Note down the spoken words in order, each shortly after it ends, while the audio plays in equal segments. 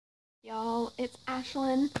Hello, it's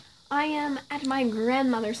Ashlyn. I am at my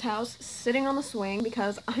grandmother's house, sitting on the swing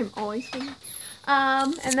because I'm always swinging.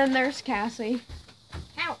 And then there's Cassie.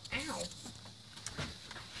 Ow, ow.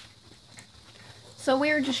 So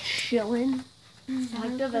we're just chilling.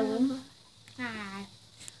 Like the villain. Hi.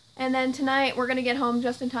 And then tonight we're gonna get home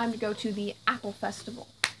just in time to go to the Apple Festival.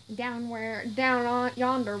 Down on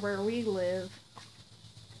yonder where we live.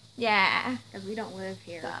 Yeah. Because we don't live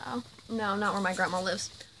here. So, no, not where my grandma lives.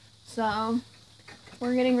 So,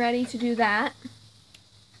 we're getting ready to do that.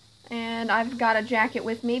 And I've got a jacket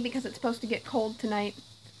with me because it's supposed to get cold tonight.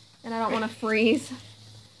 And I don't want to freeze.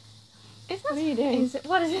 What are you doing?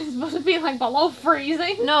 What is it supposed to be, like below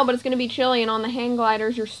freezing? No, but it's going to be chilly, and on the hang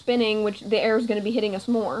gliders you're spinning, which the air is going to be hitting us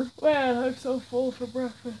more. Well, I'm so full for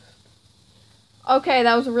breakfast. Okay,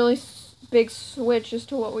 that was a really big switch as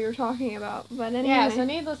to what we were talking about. But anyway. Yeah, so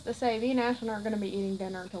needless to say, me and Ashlyn are going to be eating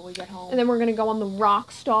dinner until we get home. And then we're going to go on the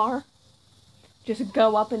rock star. Just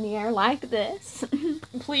go up in the air like this.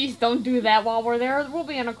 Please don't do that while we're there. We'll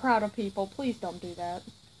be in a crowd of people. Please don't do that.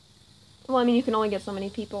 Well, I mean, you can only get so many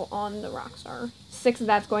people on the rock star. 6 of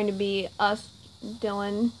that's going to be us,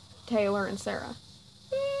 Dylan, Taylor, and Sarah.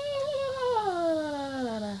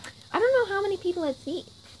 I don't know how many people it seats.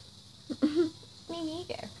 Me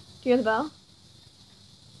neither. Do you hear the bell?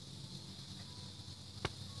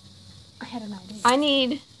 I had an idea. I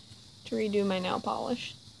need to redo my nail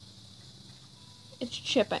polish. It's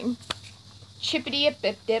chipping.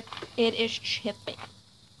 Chippity-ip-dip-dip. It is chipping.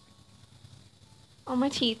 On my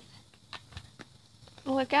teeth.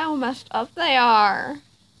 Look how messed up they are.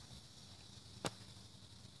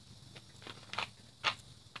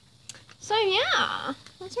 So yeah,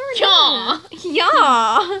 that's what we're doing.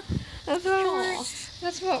 Yeah, that's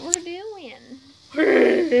what we're doing.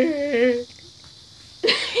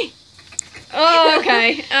 Oh,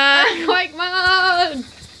 okay. Like mud.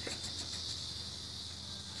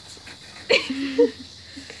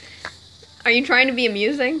 Are you trying to be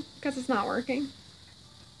amusing? Because it's not working.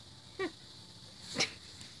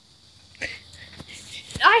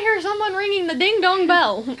 I hear someone ringing the ding-dong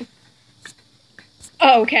bell.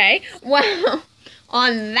 Okay, well,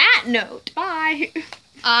 on that note, Bye.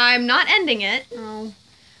 I'm not ending it, Oh.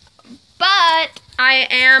 but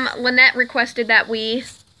Lynette requested that we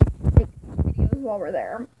take videos while we're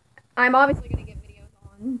there. I'm obviously going to get videos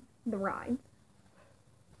on the rides.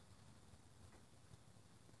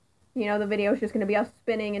 You know, the video is just going to be us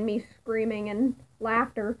spinning and me screaming and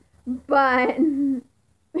laughter, but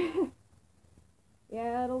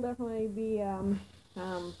yeah, it'll definitely be,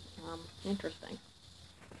 Interesting.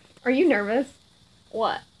 Are you nervous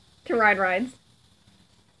What? to ride rides?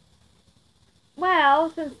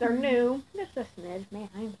 Well, since they're new, just a smidge. Man,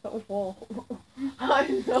 I'm so full.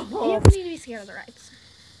 I'm so You full. don't need to be scared of the rides.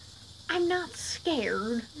 I'm not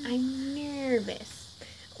scared. I'm nervous.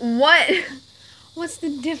 What's the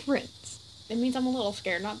difference? It means I'm a little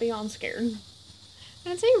scared, not beyond scared. I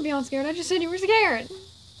didn't say you were beyond scared, I just said you were scared.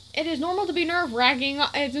 It is normal to be nerve-wracking.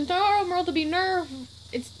 It's normal to be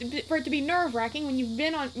for it to be nerve-wracking when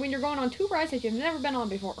you're going on 2 rides that you've never been on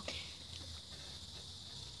before.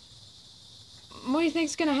 What do you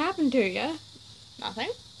think's gonna happen to you? Nothing.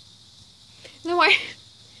 No, why?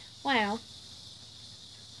 Wow.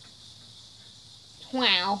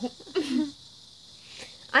 Wow.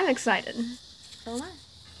 I'm excited. So am I.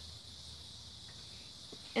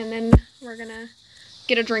 And then we're gonna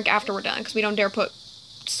get a drink after we're done, because we don't dare put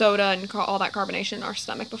soda and all that carbonation in our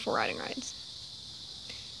stomach before riding rides.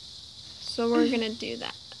 So we're gonna do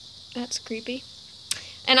that. That's creepy.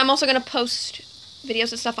 And I'm also gonna post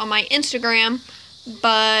videos and stuff on my Instagram,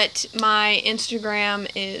 but my Instagram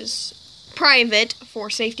is private for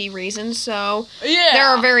safety reasons, so there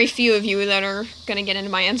are very few of you that are gonna get into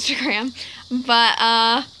my Instagram. But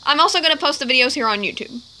I'm also gonna post the videos here on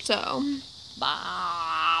YouTube. So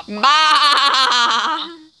Bah.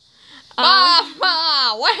 bah.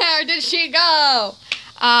 Where did she go?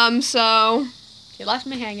 So She left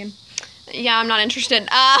me hanging. yeah, I'm not interested.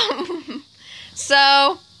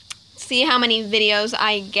 So see how many videos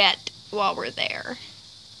I get while we're there.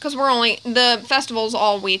 Because the festival's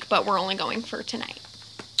all week, but we're only going for tonight.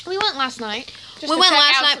 We went last night. We went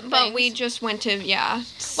last night, but we just went to, see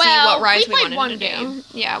what rides we wanted to do.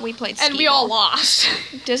 Yeah, we played skee and we ball. all lost.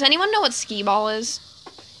 Does anyone know what skee ball is?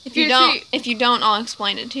 If you don't, I'll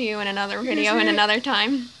explain it to you in another video in another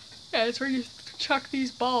time. Yeah, it's where you chuck these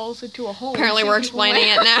balls into a hole. Apparently we're explaining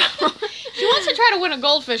it now. She wants to try to win a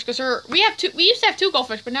goldfish because we used to have 2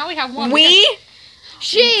 goldfish, but now we have 1.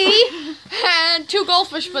 She had 2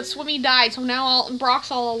 goldfish, but Swimmy died, so now Brock's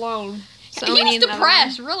all alone. So he was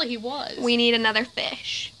depressed. Really, he was. We need another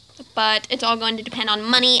fish. but it's all going to depend on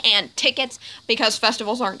money and tickets because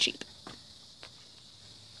festivals aren't cheap.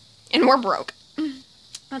 And we're broke.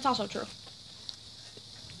 That's also true.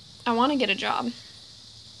 I want to get a job.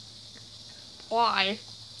 Why?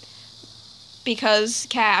 Because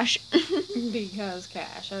cash. Because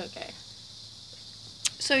cash, okay.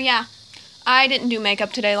 So yeah, I didn't do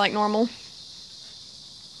makeup today like normal.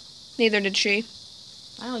 Neither did she.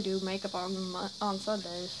 I only do makeup on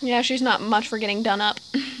Sundays. Yeah, she's not much for getting done up.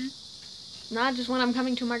 Not just when I'm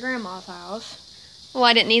coming to my grandma's house. Well,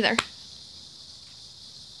 I didn't either.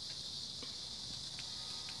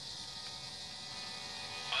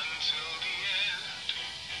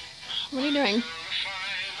 What are you doing?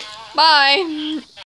 Bye.